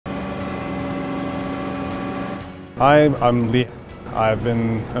Hi, I'm Lee. I've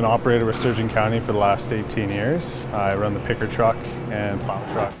been an operator with Sturgeon County for the last 18 years. I run the picker truck and plow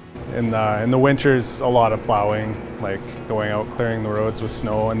truck. In the winters, a lot of plowing, like going out clearing the roads with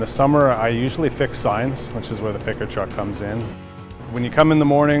snow. In the summer, I usually fix signs, which is where the picker truck comes in. When you come in the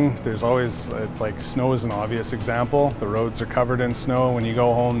morning, there's always, like snow is an obvious example. The roads are covered in snow. When you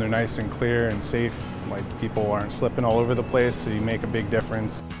go home, they're nice and clear and safe. Like people aren't slipping all over the place, so you make a big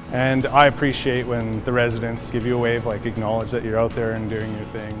difference. And I appreciate when the residents give you a wave, like acknowledge that you're out there and doing your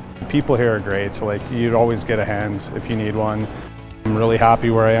thing. People here are great, so like you'd always get a hand if you need one. I'm really happy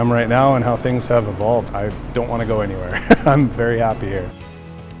where I am right now and how things have evolved. I don't want to go anywhere. I'm very happy here.